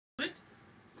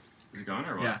Is it going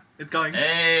or what? Yeah, it's going.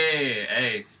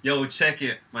 Hey, yo, check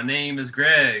it. My name is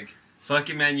Greg. Fuck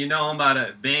it, man, you know I'm about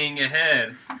to bang your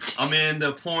head. I'm in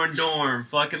the porn dorm.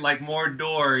 Fuck it like more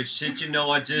doors. Shit, you know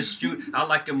I just shoot. I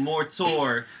like a more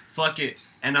tour. Fuck it.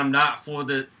 And I'm not for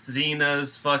the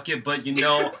Zenas. Fuck it, but you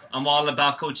know I'm all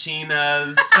about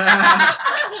cochinas.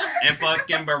 And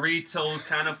fucking burritos.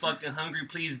 Kinda fucking hungry.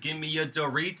 Please give me a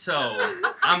Dorito.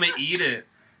 I'ma eat it.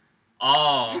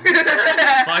 Oh,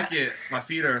 fuck it. My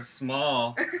feet are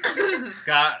small.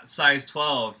 Got size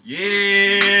 12. Yeah.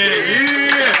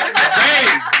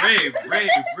 Rave. Where's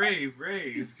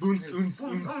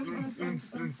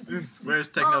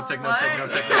techno? Like,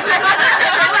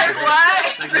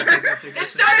 what?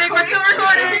 It's starting. We're still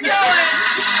recording. Keep going.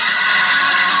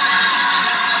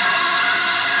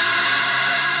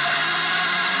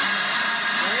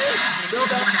 This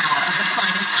is 1 hour of the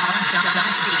finest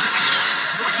dance beats.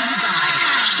 Brought to you by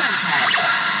Showtech.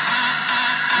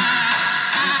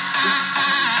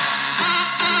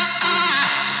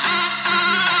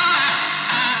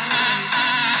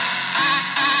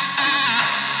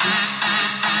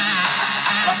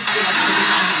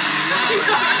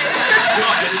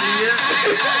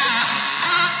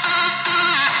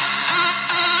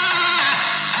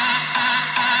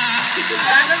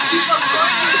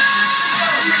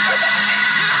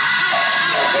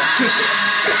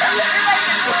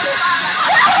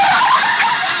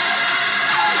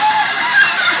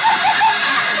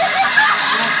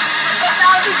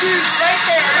 Right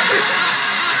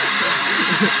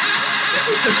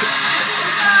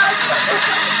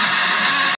there.